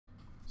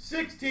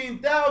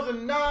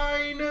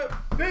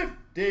$16,950.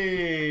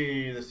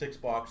 The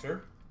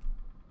 6-boxer.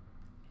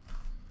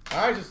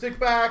 All right, so sit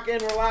back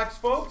and relax,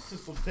 folks.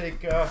 This will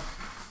take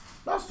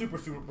not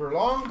super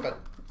long, but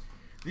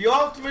the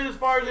ultimate, as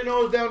far as I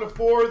know, is down to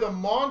 4. The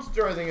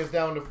monster, I think, is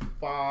down to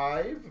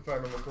 5, if I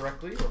remember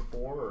correctly, or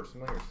 4, or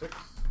something, or 6.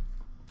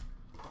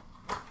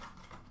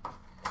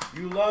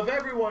 You love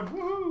everyone,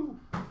 woohoo!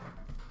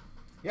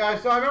 Yeah, I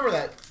remember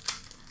that.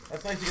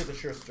 That's nice to get the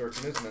shirt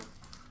sturgeon, isn't it?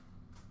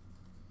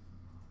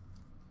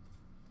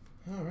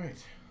 All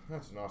right,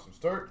 that's an awesome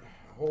start.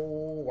 A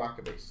whole whack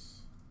of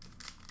base.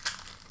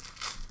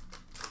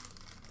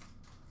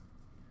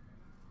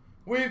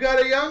 We've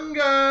got a Young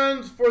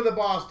Guns for the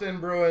Boston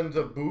Bruins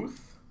of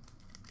Booth.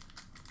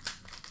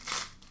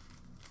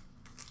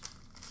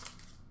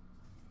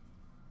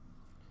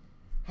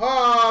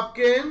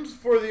 Hopkins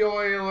for the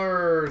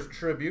Oilers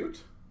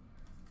Tribute.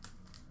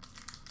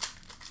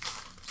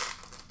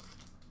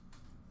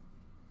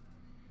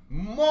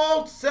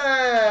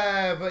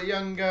 Maltsev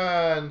Young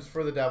Guns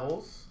for the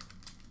Devils.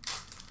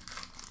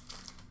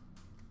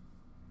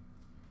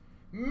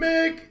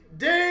 McDavid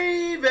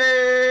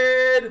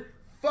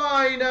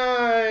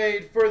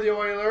Finite for the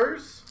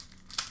Oilers.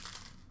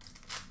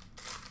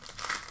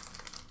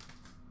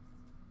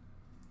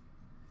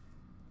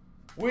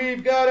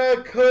 We've got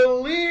a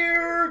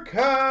clear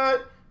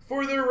cut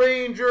for the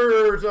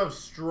Rangers of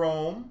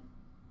Strome.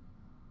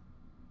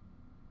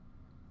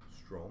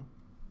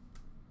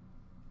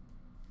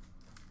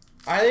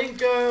 I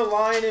think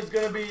line is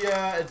going to be,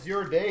 it's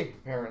your day,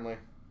 apparently.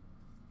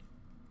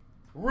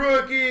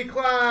 Rookie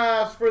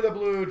class for the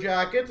Blue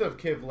Jackets of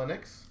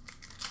Kivlenix.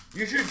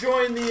 You should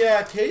join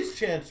the case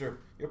chancer.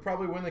 You'll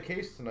probably win the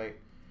case tonight.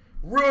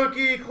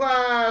 Rookie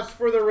class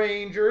for the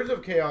Rangers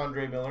of K.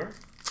 Andre Miller.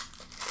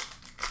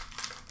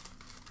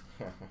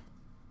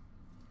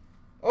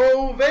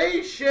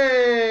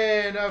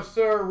 Ovation of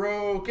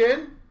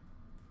Sorokin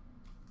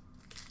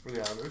for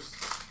the Islanders.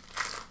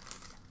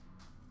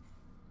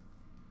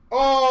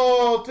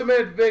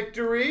 Ultimate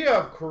Victory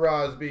of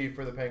Crosby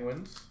for the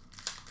Penguins.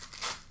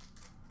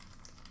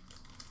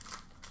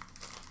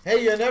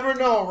 Hey, you never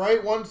know,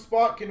 right? One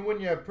spot can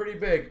win you pretty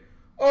big.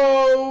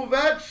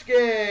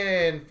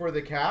 Ovechkin for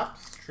the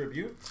Caps.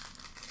 Tribute.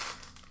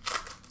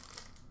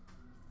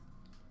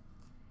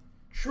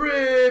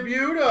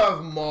 Tribute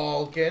of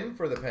Malkin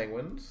for the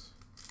Penguins.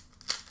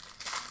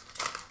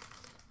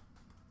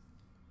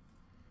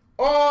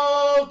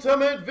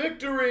 Ultimate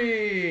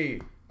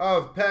Victory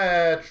of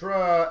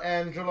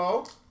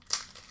Pietrangelo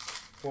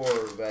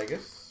for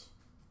Vegas.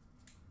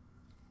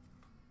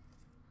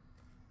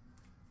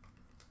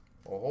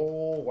 A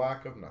whole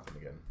whack of nothing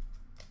again.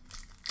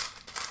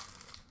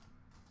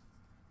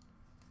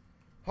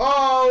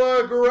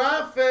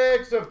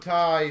 Holographics of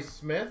Ty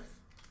Smith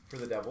for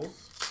the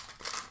Devils.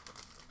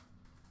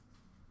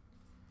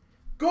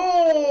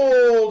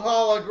 Gold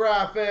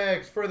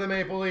holographics for the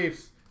Maple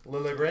Leafs,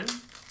 Liljegren.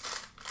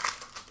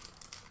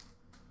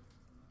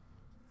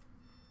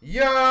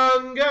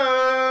 Young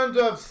Guns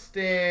of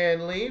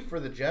Stanley for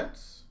the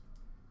Jets.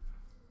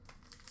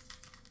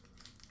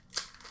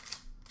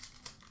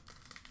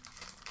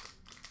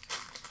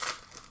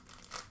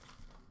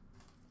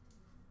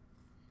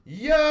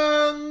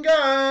 Young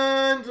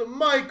Guns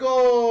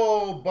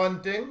Michael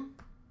Bunting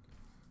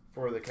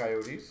for the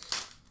Coyotes.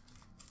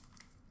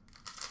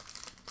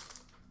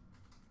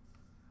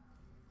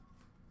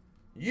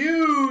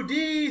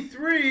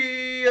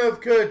 UD3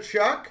 of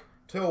Kachuk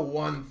to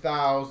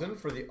 1,000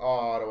 for the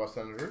Ottawa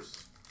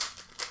Senators.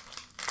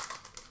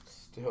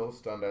 Still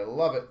stunned. I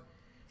love it.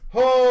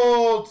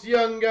 Holtz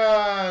Young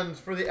Guns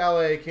for the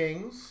LA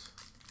Kings.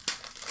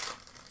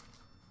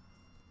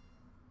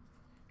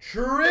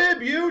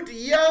 Tribute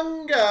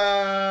Young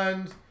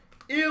Guns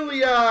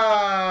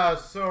Ilya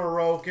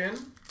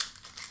Sorokin.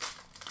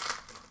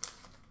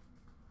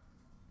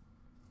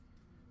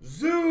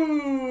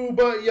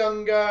 Zuba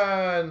Young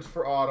Guns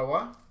for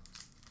Ottawa.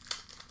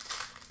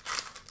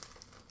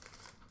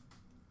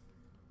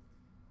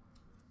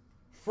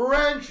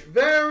 French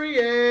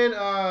variant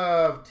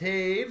of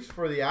Taves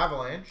for the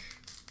Avalanche.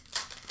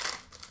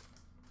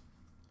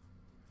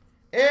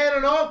 And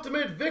an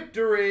ultimate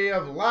victory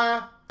of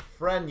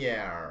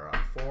Lafreniere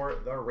for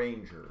the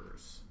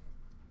Rangers.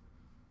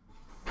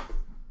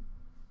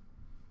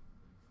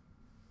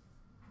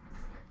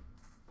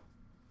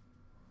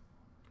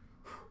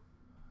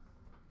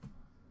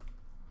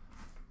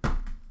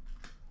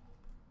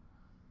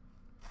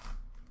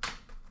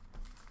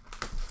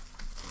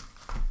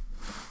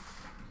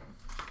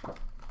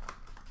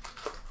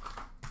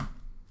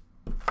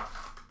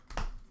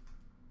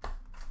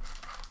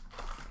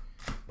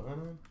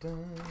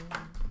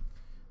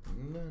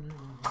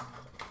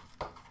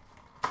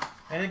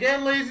 And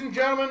again, ladies and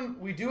gentlemen,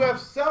 we do have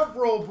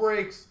several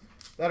breaks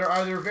that are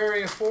either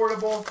very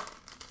affordable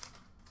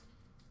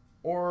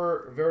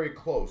or very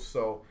close.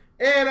 So,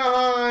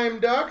 Anaheim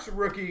Ducks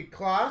rookie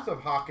class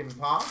of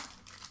Hakanpää.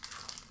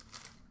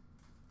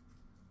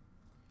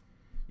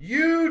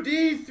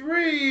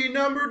 UD3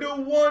 number to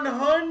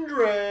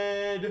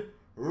 100,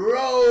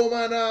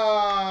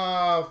 Romanov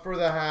for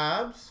the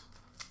Habs.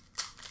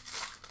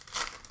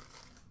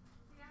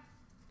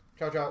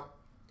 Ciao, ciao.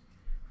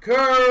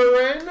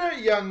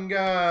 Curran, Young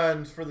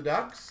Guns for the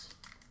Ducks.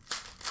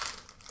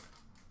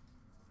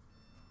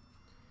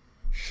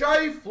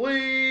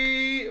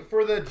 Shifley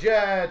for the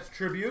Jets,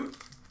 Tribute.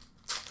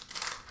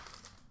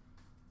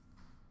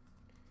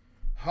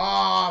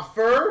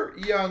 Hoffer,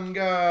 Young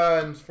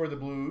Guns for the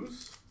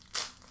Blues.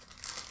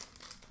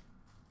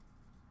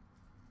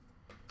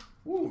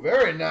 Ooh,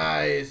 very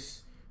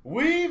nice.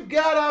 We've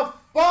got a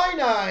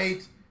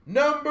finite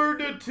number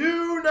to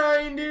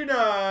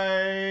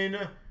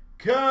 299,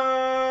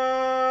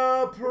 Kaprizov.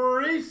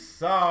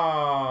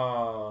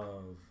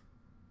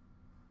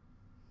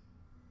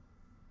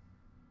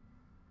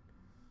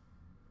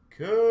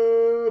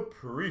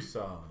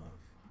 Kaprizov.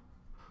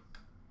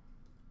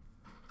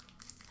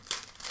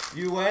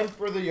 You went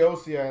for the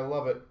Yossi, I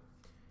love it.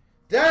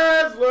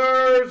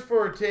 Dazzlers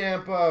for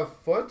Tampa,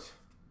 Foot.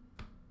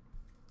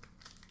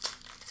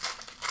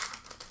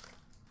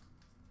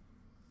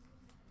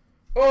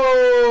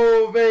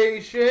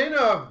 Ovation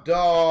of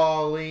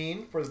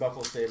Darlene for the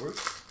Buffalo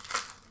Sabres.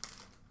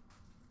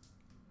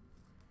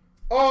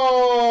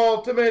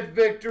 Ultimate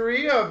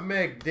Victory of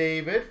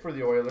McDavid for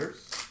the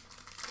Oilers.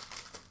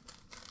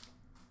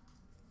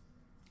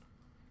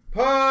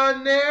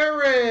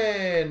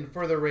 Panarin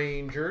for the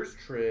Rangers,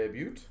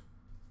 Tribute.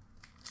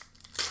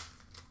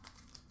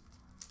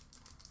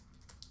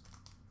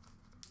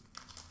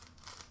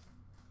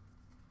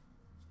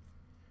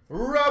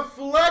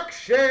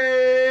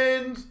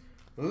 Reflections,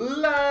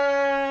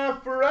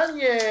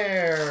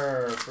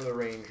 Lafreniere for the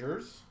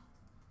Rangers.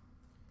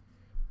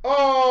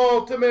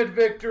 Ultimate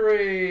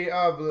Victory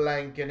of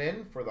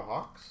Lankinen for the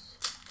Hawks.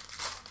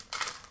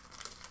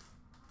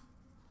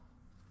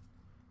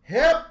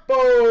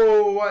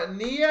 Hippo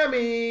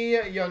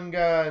Niemi, Young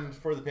Guns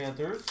for the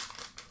Panthers.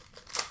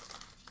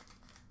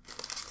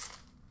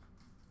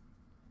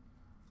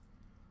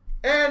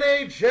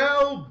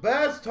 NHL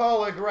Best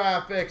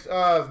Holographics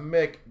of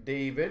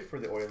McDavid for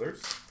the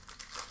Oilers.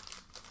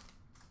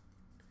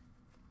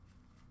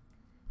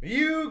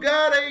 We've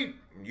got a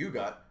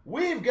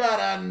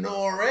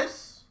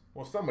Norris.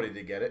 Well, somebody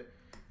did get it.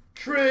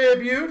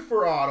 Tribute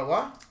for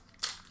Ottawa.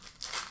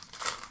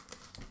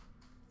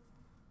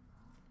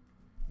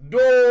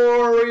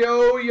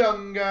 Dorio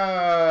Young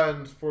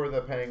Guns for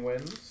the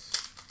Penguins.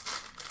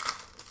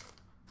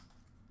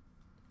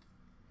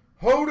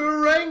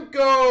 Hodorenko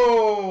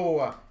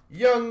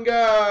Young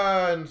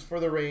Guns for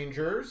the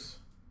Rangers.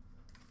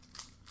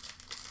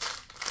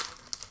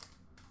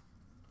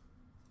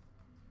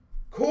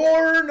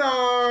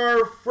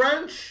 Corner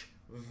French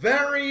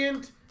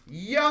variant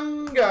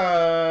Young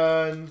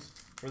Guns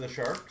for the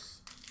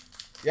Sharks.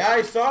 Yeah,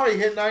 I saw he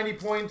hit 90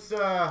 points.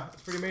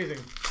 It's pretty amazing.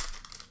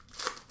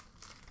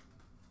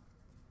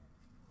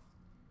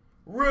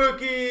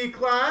 Rookie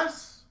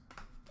class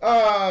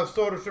of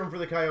Soderstrom for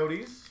the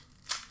Coyotes.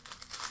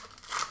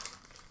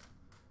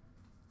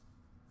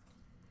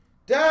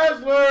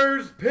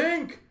 Dazzlers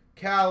Pink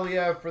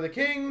Kaliev for the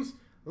Kings.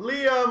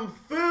 Liam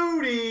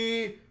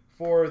Foodie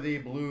for the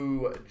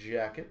Blue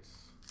Jackets.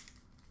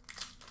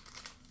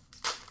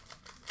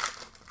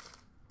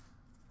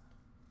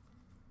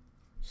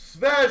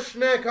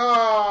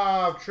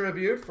 Sveshnikov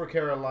Tribute for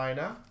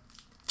Carolina.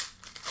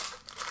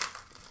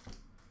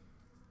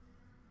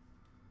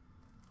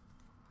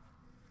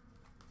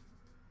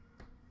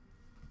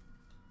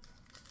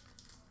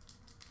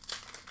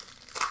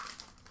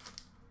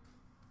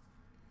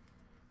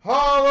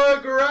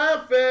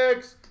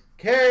 Holographics,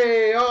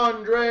 K.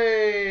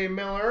 Andre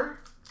Miller.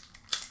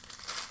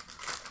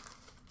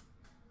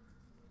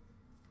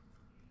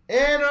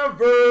 Anna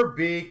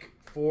Verbeek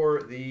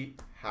for the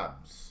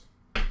Habs.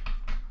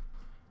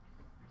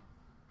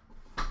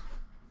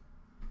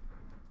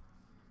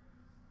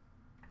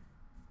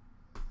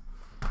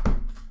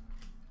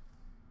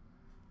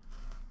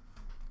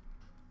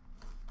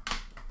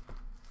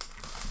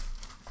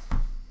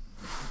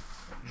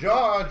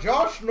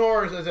 Josh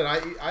Norris, I said, I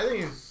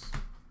think he's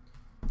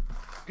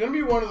gonna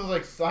be one of those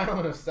like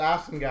silent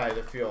assassin guys,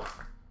 I feel.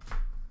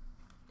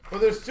 But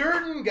there's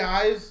certain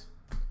guys,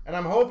 and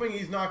I'm hoping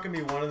he's not gonna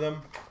be one of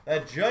them,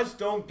 that just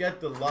don't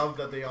get the love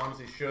that they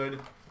honestly should.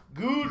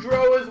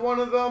 Goudreau is one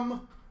of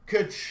them.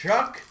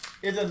 Kachuk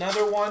is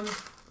another one.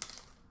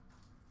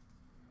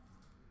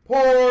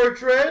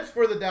 Portraits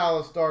for the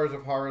Dallas Stars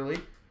of Harley.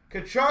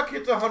 Kachuk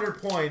hits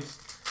 100 points,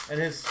 and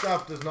his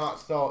stuff does not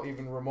sell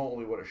even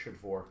remotely what it should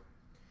for.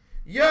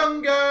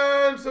 Young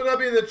Guns, so that'll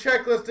be the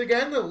checklist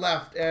again, the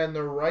left and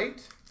the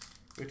right,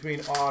 between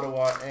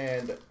Ottawa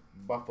and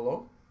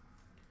Buffalo.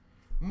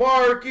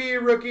 Marquee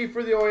rookie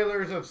for the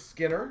Oilers of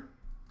Skinner.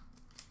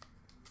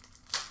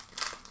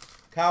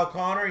 Kyle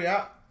Connor,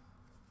 yeah.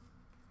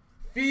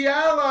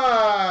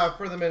 Fiala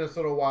for the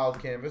Minnesota Wild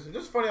canvas. It's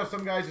just funny how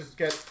some guys just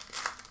get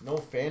no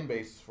fan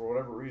base for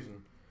whatever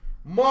reason.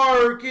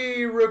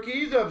 Marquee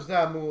rookies of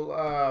Zamul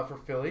for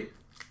Philly.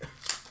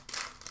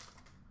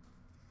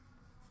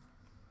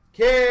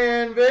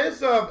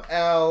 Canvas of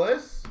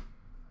Ellis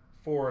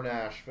for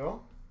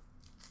Nashville.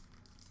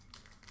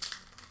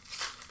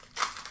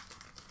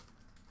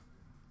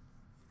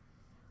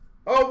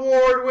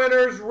 Award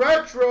winners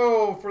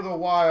retro for the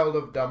Wild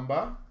of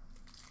Dumba.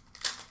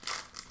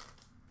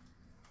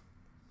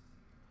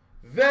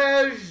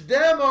 Vej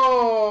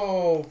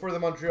Demo for the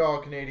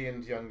Montreal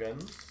Canadiens Young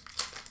Guns.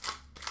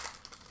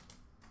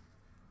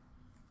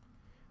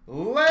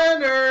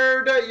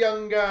 Leonard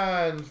Young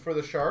Guns for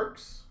the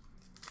Sharks.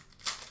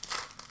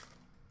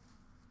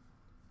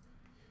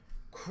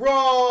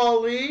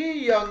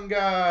 Crawley Young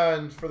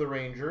Guns for the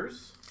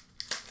Rangers.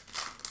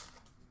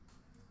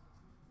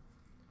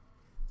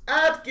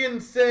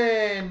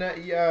 Atkinson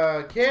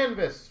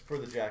Canvas for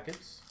the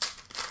Jackets.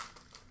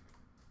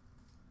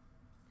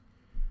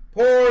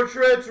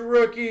 Portraits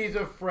Rookies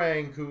of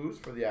Francouz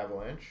for the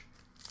Avalanche.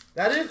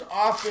 That is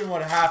often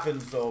what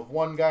happens, though. If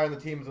one guy on the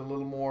team is a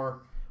little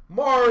more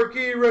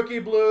marquee rookie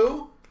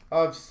blue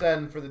of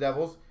Sen for the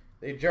Devils,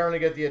 they generally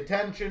get the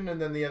attention,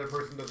 and then the other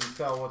person doesn't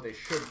sell what they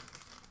should.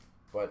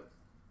 But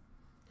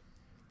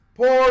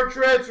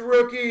Portraits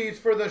Rookies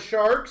for the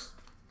Sharks,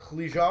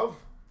 Klejov.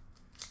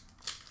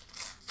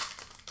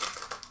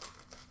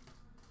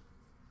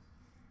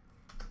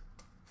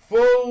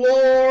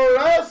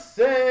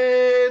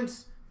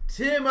 Fluorescence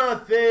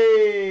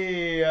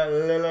Timothy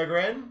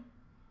Liljegren,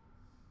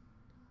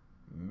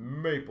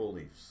 Maple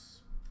Leafs.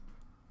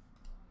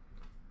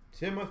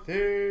 Timothy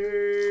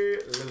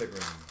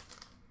Liljegren.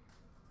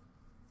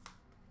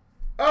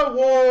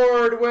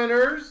 Award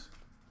winners,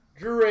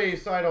 Jure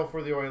Seidel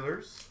for the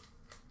Oilers.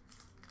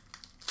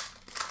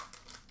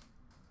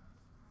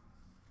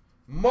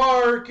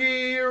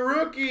 Marquee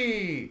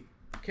Rookie,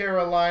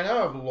 Carolina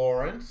of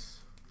Lawrence.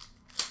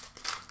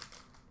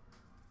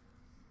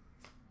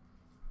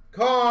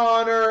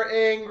 Connor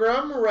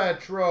Ingram,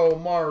 retro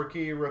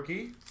marquee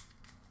rookie.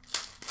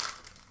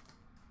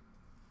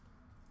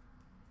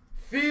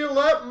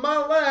 Philip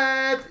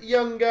Millette,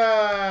 Young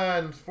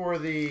Guns for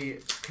the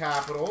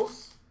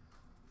Capitals.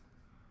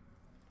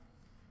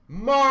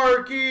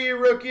 Marquee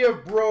rookie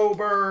of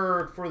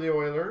Broberg for the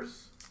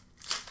Oilers.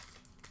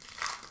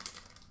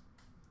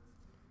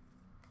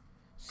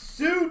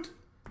 Suit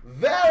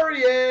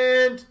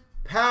variant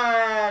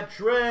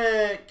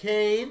Patrick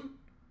Kane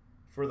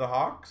for the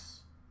Hawks.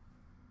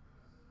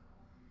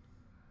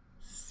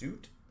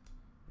 Suit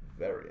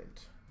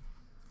variant.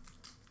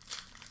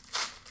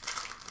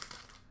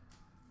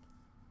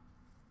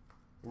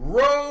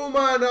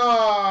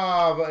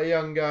 Romanov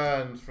Young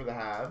Guns for the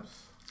Habs.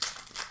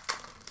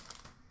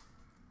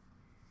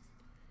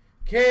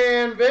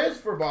 Canvas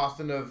for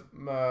Boston of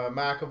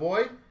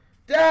McAvoy.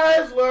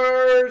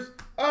 Dazzlers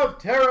of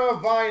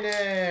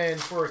Teravainen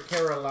for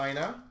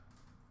Carolina.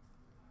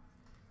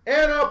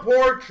 And a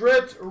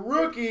Portraits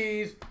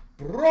Rookies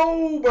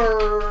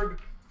Broberg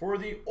for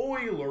the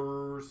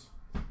Oilers.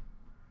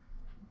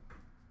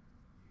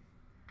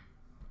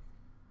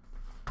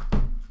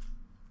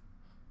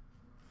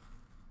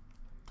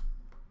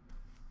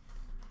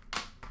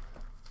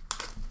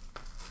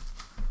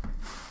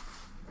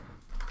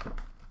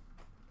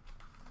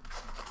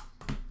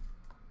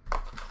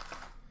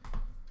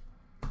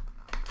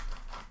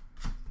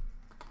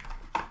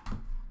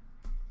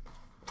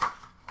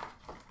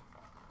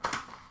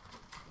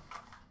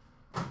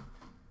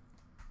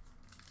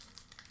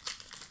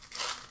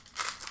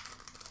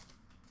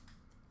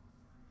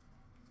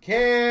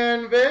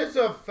 Canvas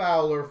of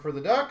Fowler for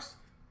the Ducks.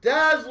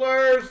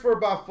 Dazzlers for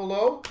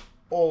Buffalo,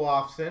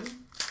 Olofsson.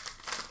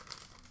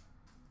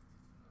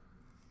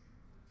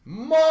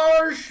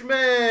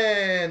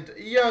 Marshman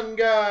Young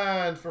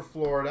Guns for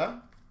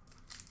Florida.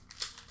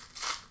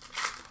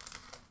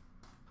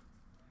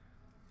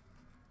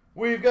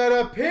 We've got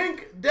a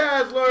pink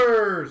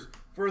Dazzlers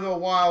for the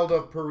Wild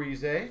of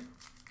Parise.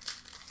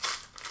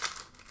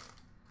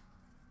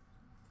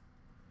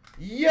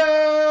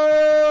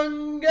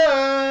 Young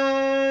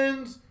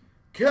Guns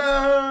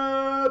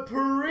Kaprizov.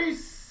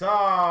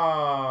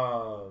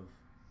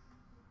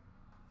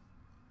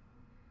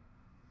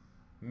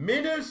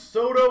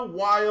 Minnesota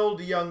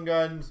Wild Young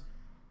Guns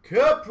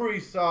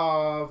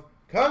Kaprizov.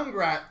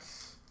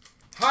 Congrats.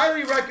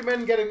 Highly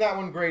recommend getting that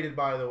one graded,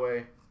 by the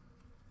way.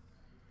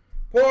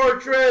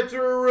 Portraits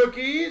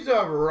Rookies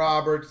of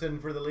Robertson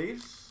for the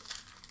Leafs.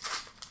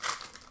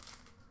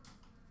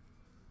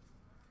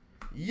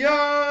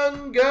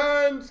 Young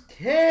Guns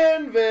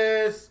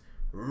Canvas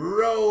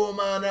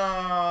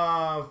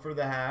Romanov for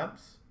the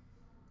Habs.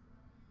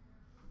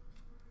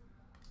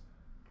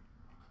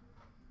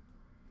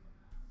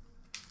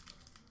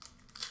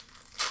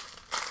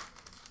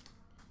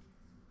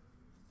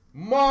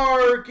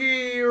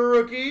 Marquee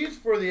Rookies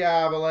for the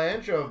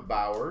Avalanche of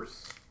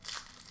Bowers.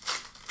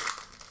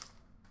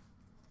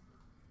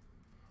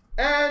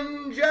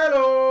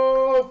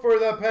 Angelo for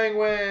the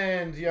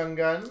Penguins Young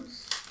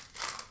Guns.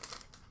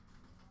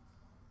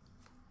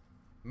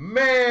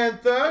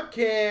 Mantha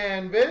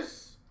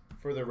Canvas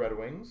for the Red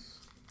Wings.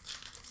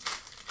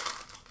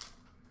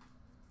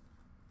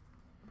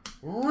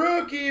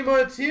 Rookie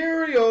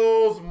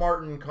Materials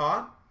Martin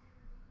Kaut,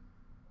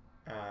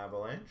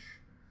 Avalanche.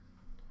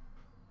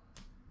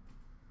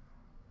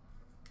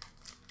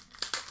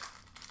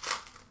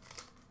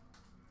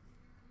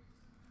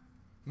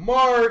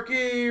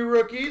 Marquee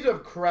rookies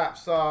of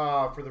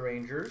Krapsaw for the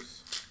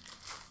Rangers.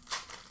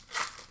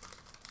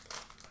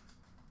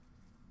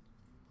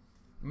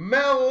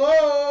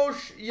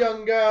 Meloche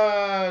Young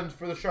Guns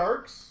for the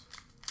Sharks.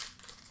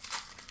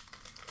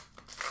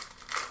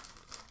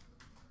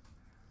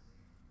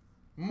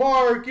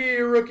 Marquee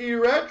rookie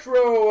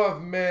retro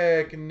of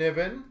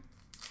McNiven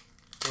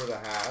for the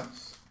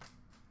Habs.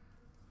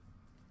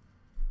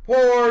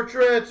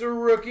 Portraits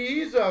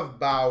rookies of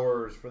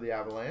Bowers for the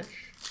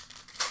Avalanche.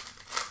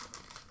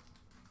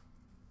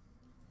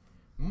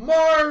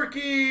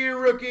 Marquee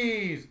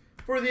rookies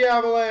for the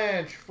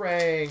Avalanche,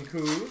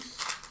 Francouz.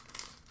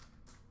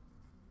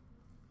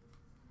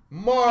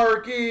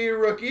 Marquee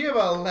rookie of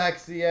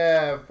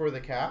Alexiev for the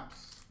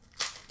Caps.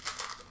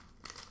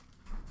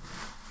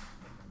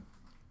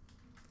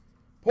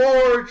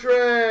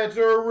 Portraits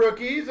or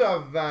rookies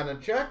of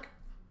Vanacek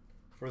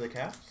for the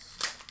Caps.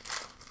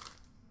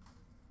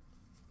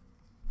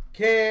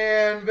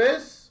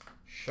 Canvas,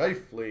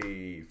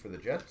 Scheifele for the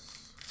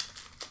Jets.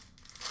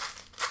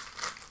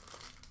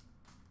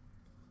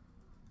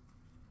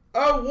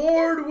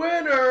 Award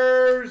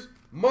winners,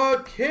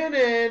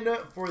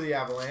 McKinnon for the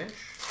Avalanche.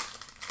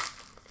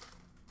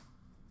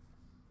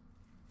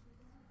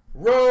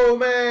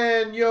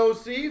 Roman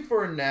Josi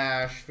for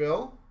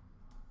Nashville.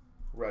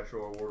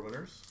 Retro award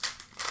winners.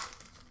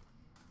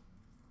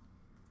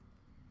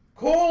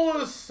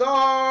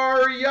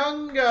 Colasar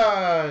Young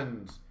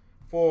Guns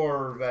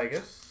for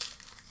Vegas.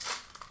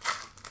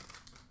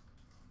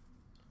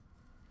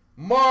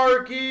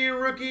 Marquee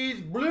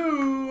Rookies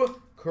Blue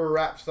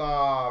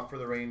Krapsaw for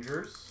the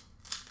Rangers.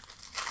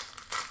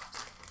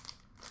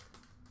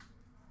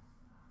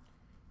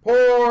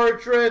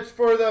 Portraits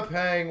for the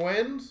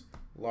Penguins,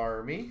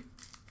 Larmy.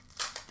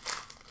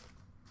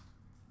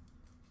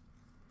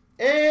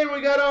 And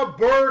we got a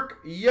Burke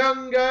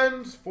Young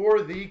Guns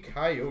for the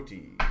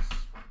Coyotes.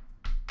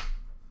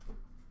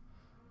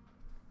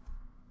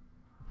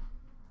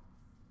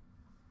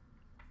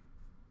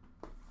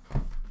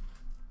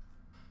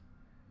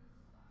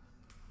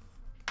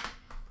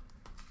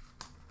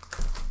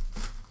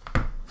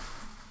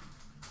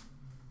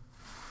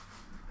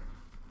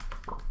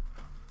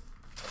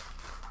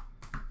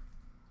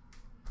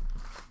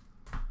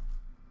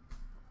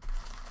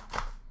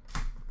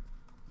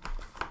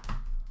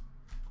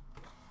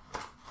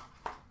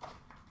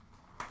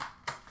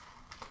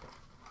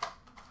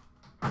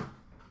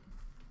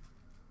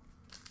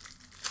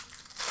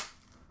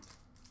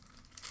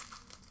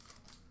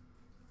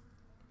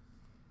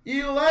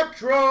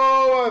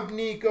 Electro of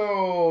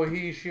Nico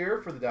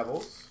Hischier for the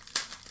Devils.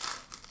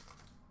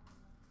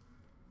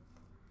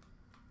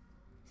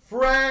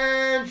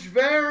 French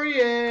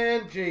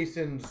variant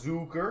Jason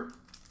Zucker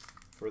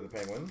for the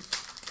Penguins.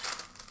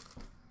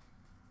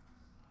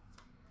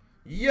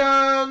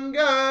 Young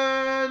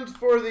Guns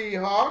for the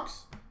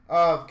Hawks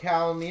of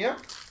Kalniak.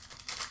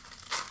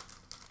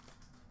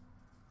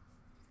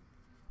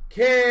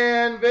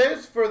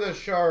 Canvas for the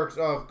Sharks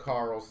of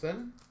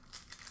Carlson.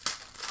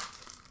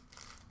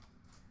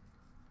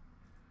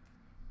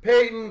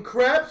 Peyton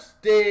Krebs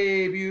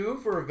debut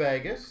for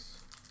Vegas.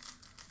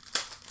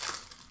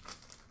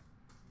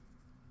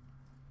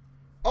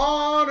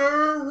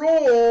 Honor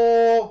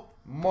Roll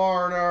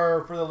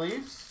Marner for the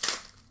Leafs.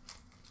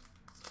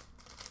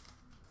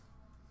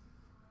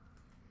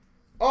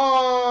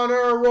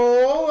 Honor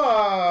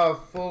Roll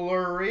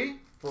Fleury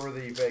for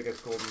the Vegas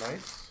Golden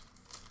Knights.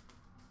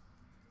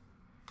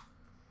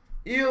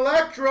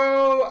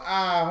 Electro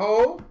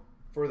Aho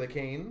for the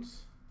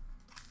Canes.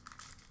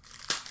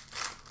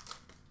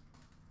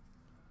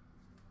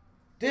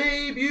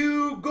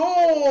 Debut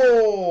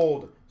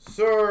Gold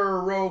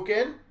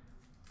Sorokin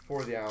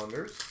for the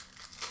Islanders.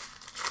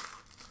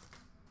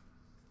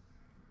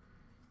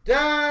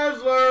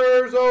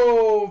 Dazzlers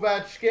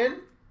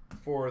Ovechkin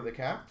for the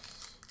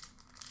Caps.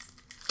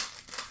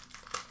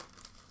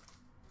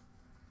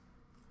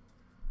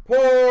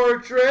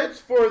 Portraits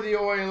for the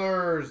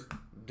Oilers,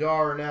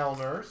 Darnell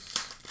Nurse.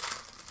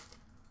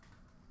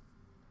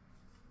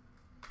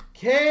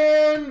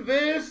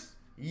 Canvas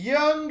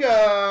Young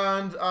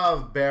Guns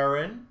of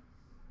Barron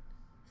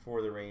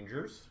for the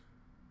Rangers.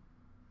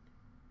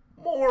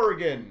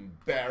 Morgan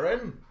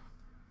Barron.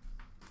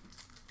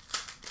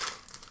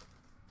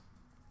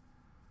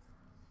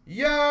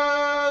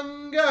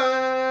 Young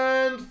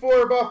Guns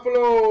for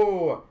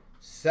Buffalo,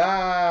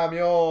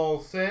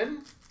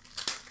 Samuelson.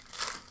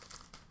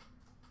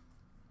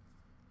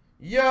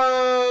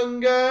 Young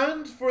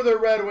Guns for the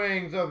Red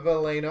Wings of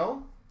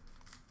Veleno.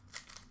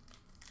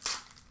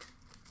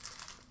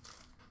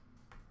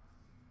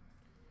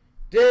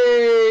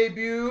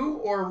 Debut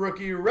or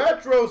rookie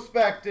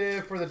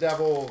retrospective for the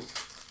Devils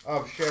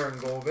of Sharon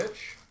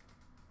Govich.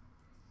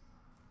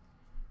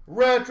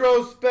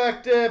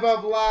 Retrospective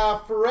of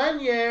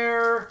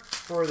Lafreniere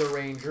for the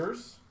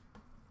Rangers.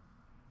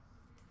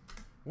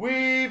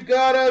 We've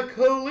got a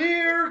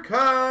clear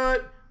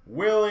cut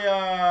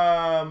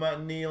William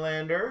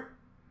Nylander.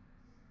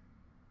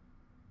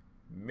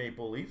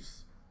 Maple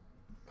Leafs.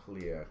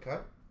 Clear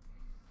cut.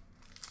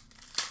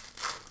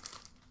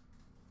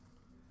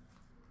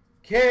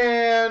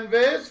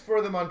 Canvas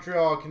for the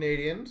Montreal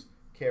Canadiens,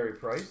 Carey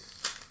Price.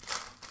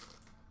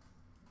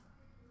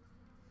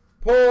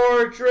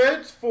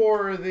 Portraits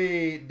for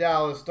the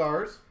Dallas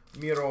Stars,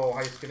 Miro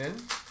Heiskanen.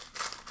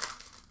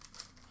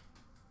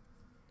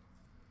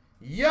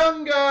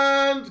 Young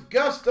Guns,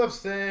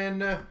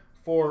 Gustafsson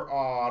for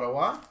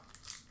Ottawa.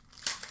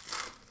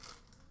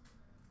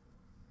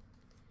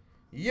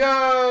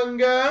 Young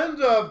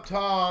Guns of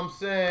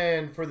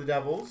Thompson for the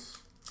Devils.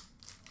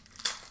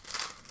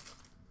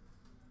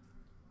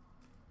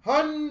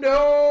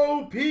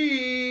 Hundo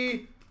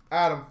P.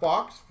 Adam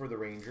Fox for the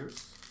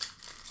Rangers.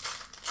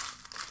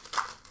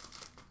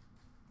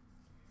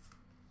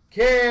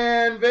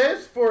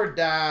 Canvas for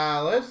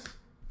Dallas,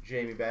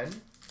 Jamie Benn.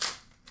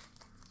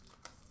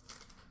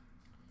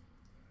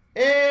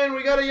 And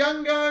we got a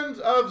Young Guns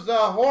of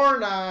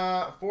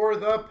Zahorna for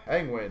the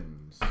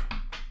Penguins.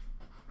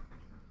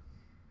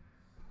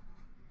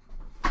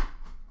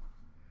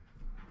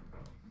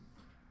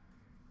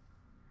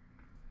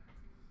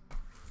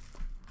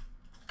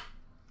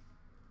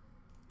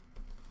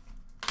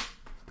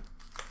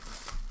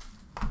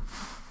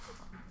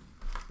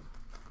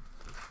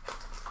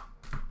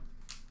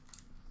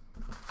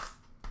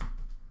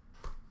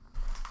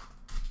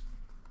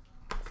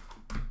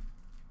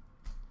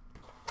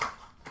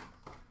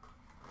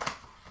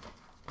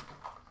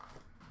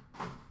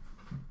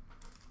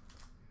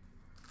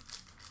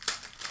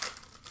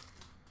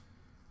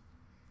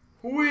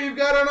 We've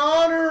got an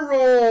honor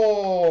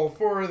roll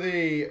for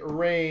the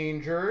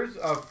Rangers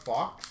of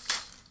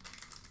Fox.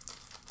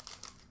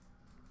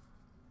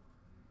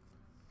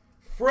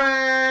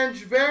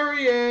 French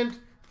variant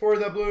for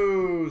the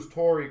Blues,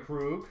 Torrey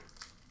Krug.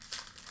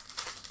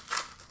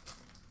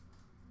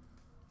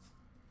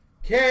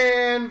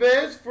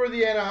 Canvas for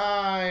the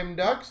Anaheim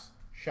Ducks,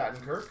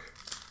 Shattenkirk.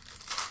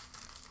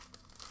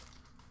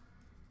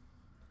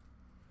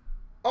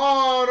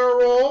 Honor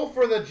roll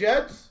for the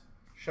Jets,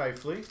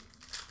 Scheifele.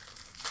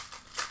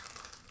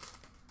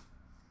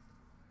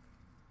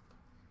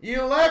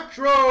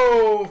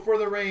 Electro for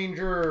the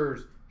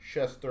Rangers,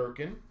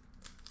 Shesterkin.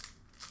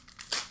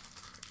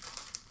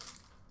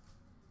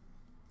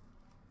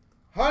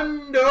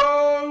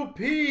 Hundo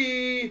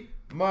P.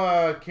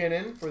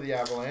 McKinnon for the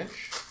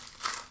Avalanche.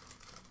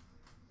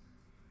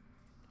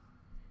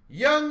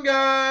 Young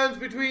Guns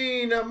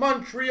between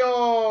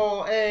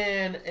Montreal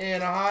and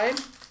Anaheim,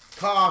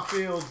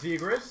 Caulfield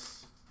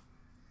Zegras.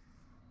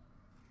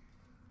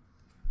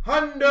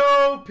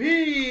 Hundo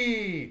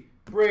P.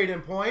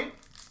 Braden Point.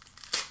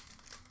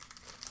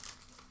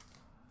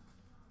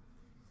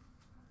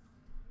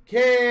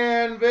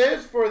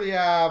 Canvas for the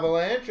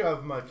Avalanche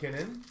of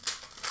McKinnon.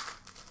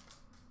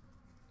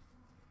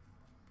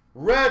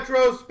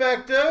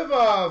 Retrospective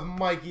of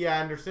Mikey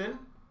Anderson.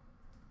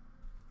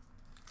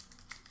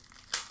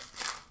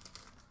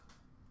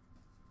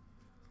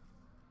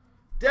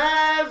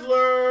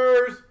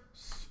 Dazzlers,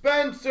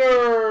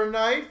 Spencer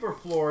Knight for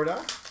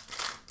Florida.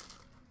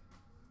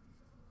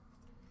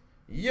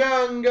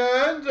 Young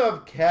Guns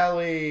of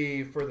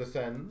Kelly for the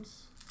Sens.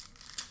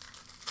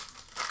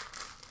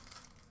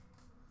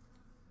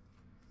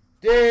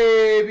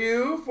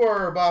 Debut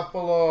for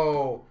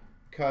Buffalo,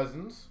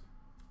 Cousins.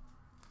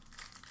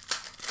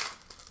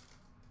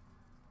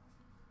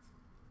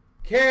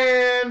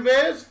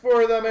 Canvas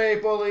for the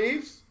Maple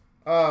Leafs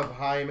of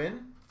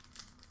Hyman.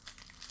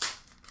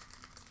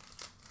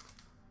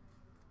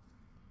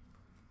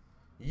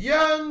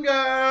 Young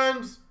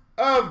Guns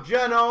of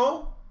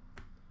Geno.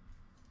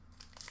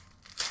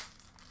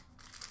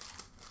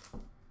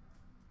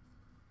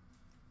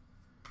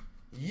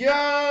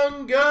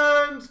 Young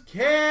Guns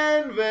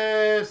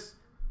Canvas,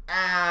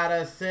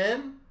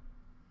 Addison.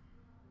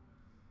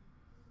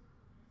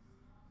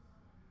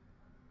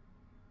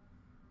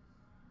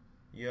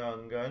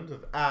 Young Guns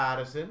of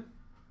Addison.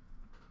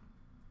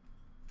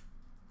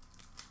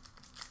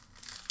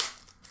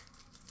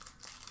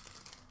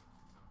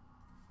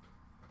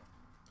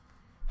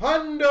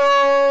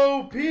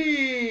 Hundo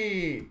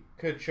P.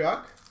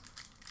 Kachuk.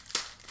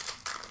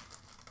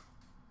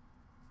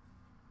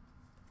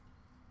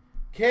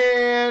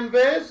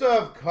 Canvas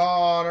of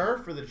Connor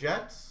for the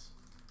Jets.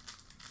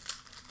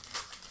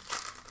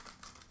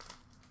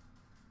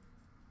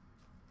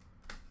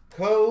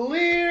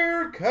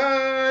 Clear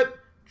cut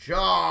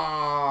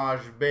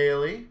Josh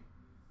Bailey,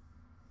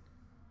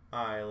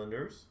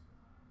 Islanders.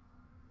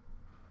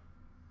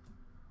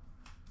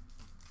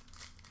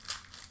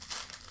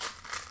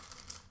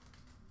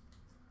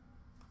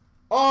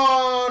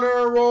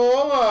 Honor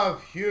roll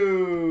of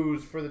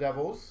Hughes for the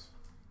Devils.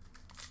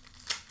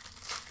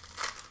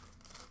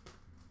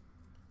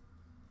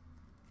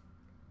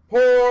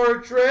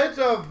 Portraits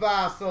of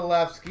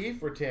Vasilevsky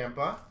for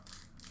Tampa.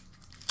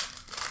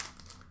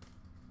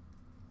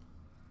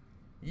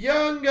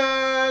 Young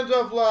Guns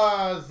of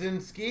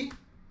Lazinski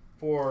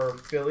for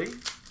Philly.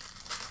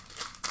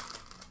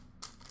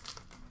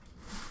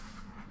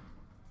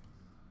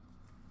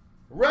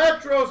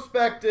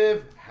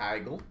 Retrospective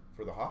Hagel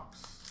for the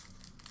Hawks.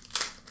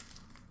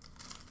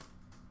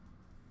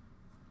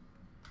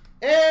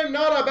 And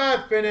not a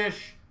bad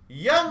finish,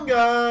 Young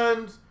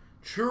Guns,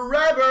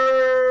 Trevor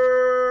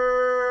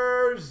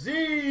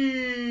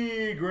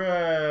Zegras.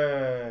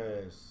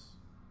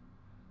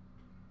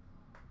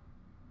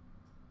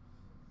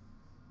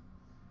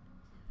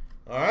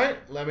 All right,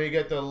 let me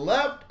get the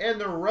left and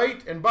the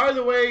right. And by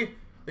the way,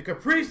 the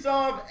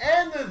Kaprizov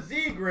and the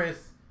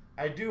Zegras,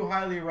 I do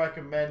highly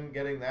recommend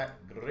getting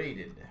that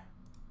graded.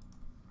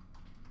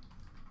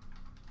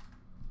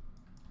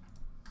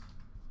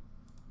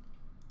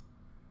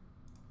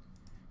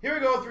 Here we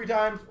go 3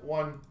 times.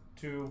 1,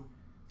 2,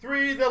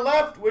 3. The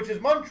left, which is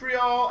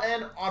Montreal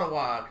and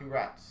Ottawa.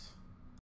 Congrats.